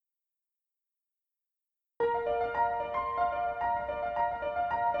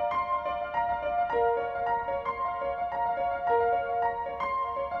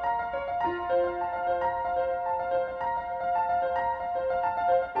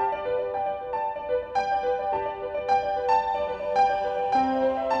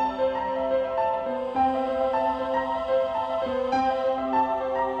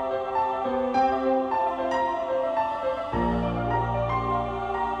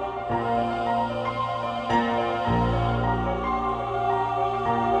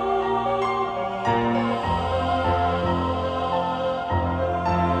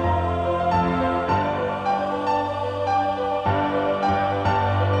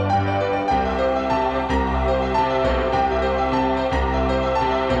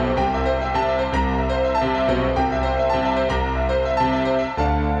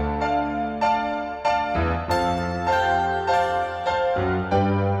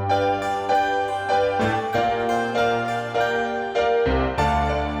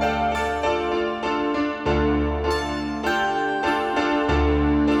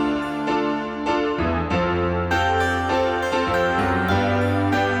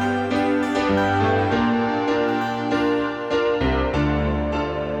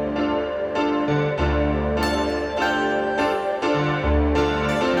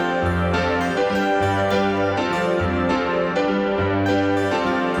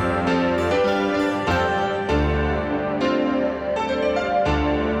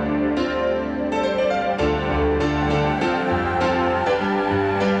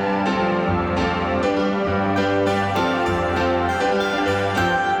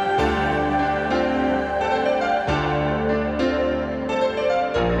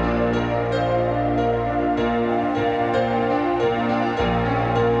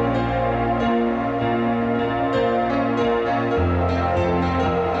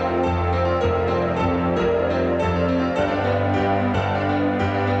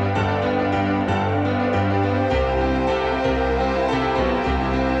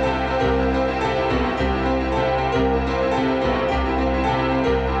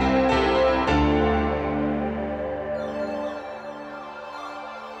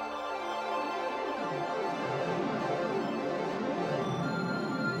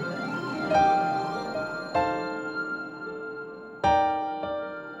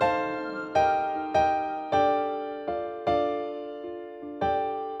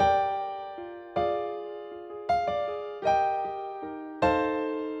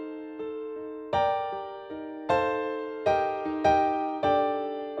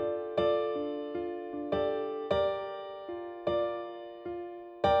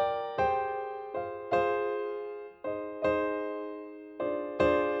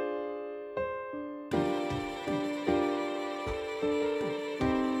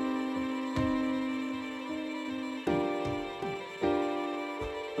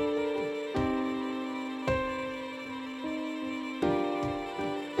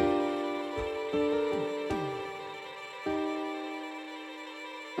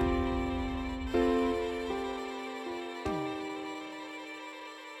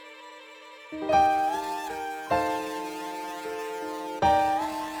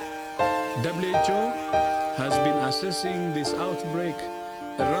addressing this outbreak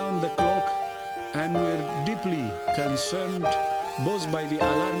around the clock, and we're deeply concerned both by the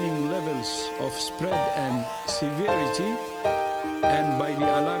alarming levels of spread and severity and by the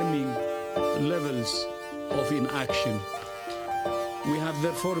alarming levels of inaction. We have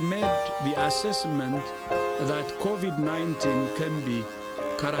therefore made the assessment that COVID-19 can be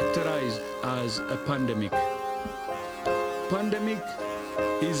characterized as a pandemic. Pandemic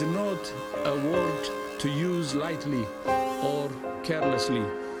is not a word to use lightly or carelessly.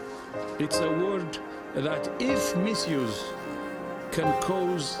 It's a word that, if misused, can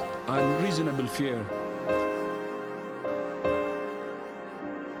cause unreasonable fear.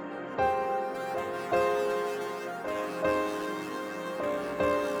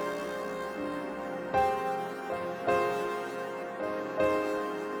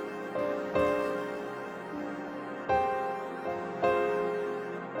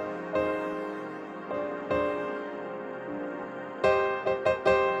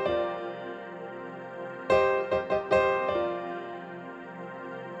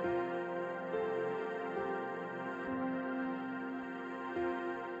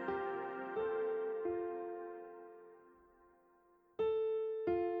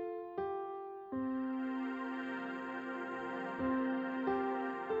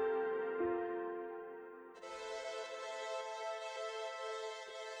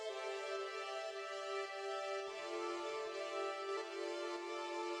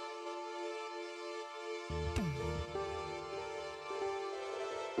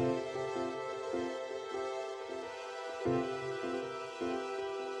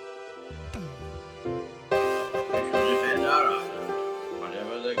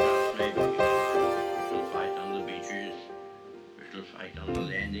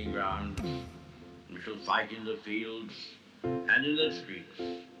 We shall fight in the fields and in the streets.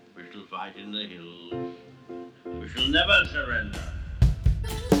 We shall fight in the hills. We shall never surrender.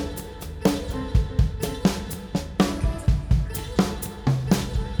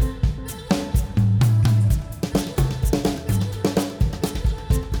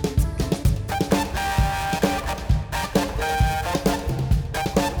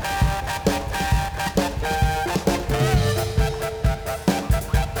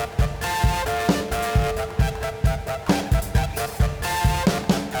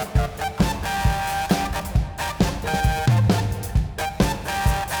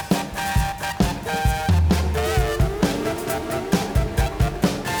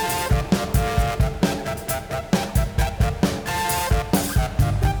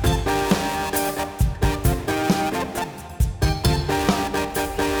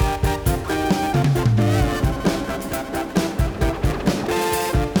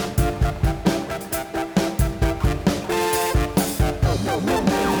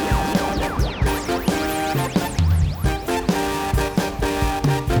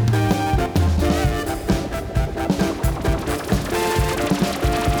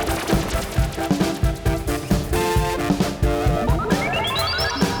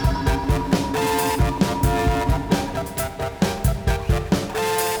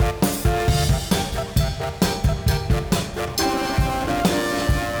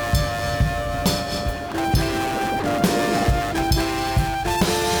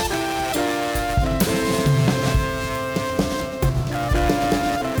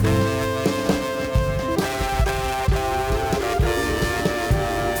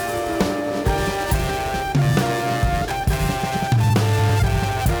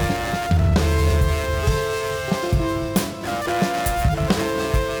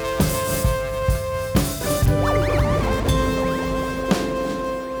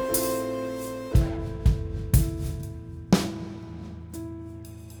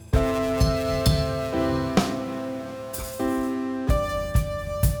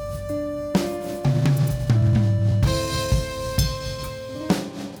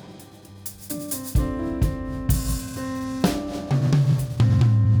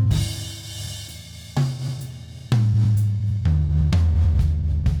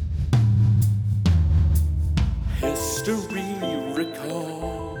 History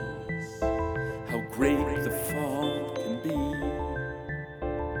recalls how great the fall can be.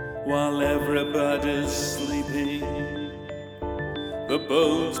 While everybody's sleeping, the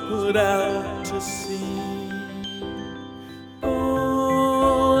boats put out to sea.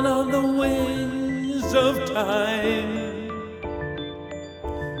 On the wings of time,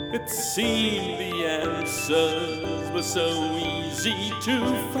 it seemed the answers were so easy to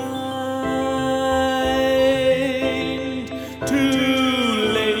find.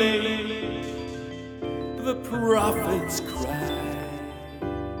 Too late, the prophets cry,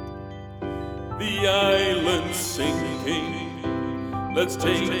 the island sinks let's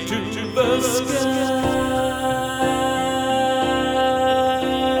take to the sky.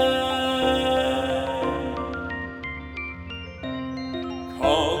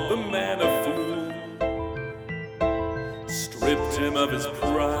 Called the man a fool, stripped him of his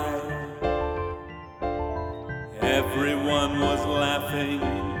pride. Everyone was laughing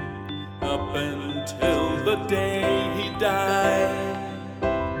up until the day he died.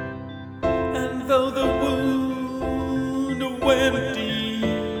 And though the wound went deep,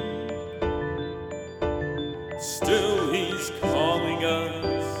 still he's calling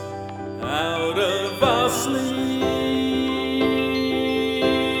us out of our sleep.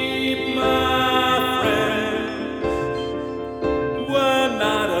 My friends, we're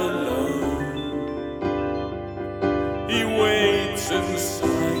not alone. He waits in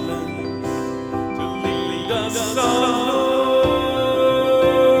silence to lead us on.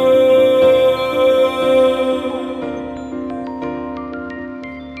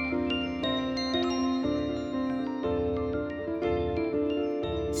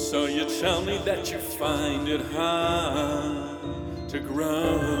 So you tell me that you find it hard to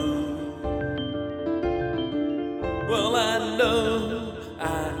grow. Well, I know,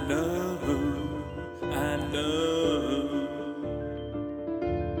 I know, I know.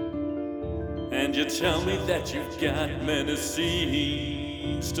 And you tell me that you've got many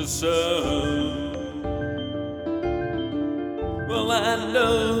seeds to sow. Well, I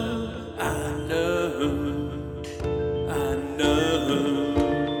know, I know, I know.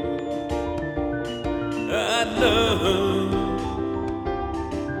 I know,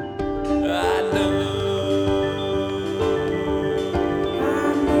 I know.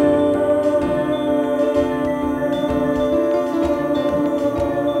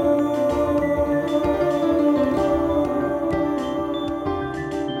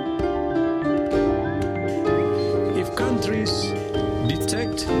 If countries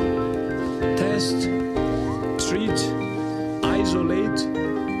detect, test, treat, isolate,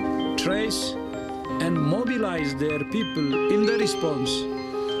 trace, and mobilize their people in the response,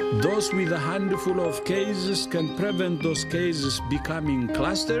 those with a handful of cases can prevent those cases becoming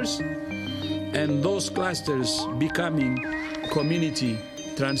clusters, and those clusters becoming community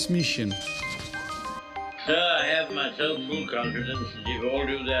transmission. Sir, I have myself full confidence that if all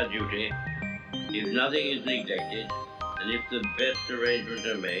do their duty, if nothing is neglected, and if the best arrangements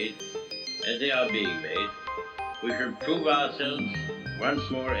are made, as they are being made, we shall prove ourselves once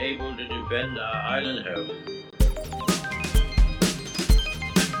more able to defend our island home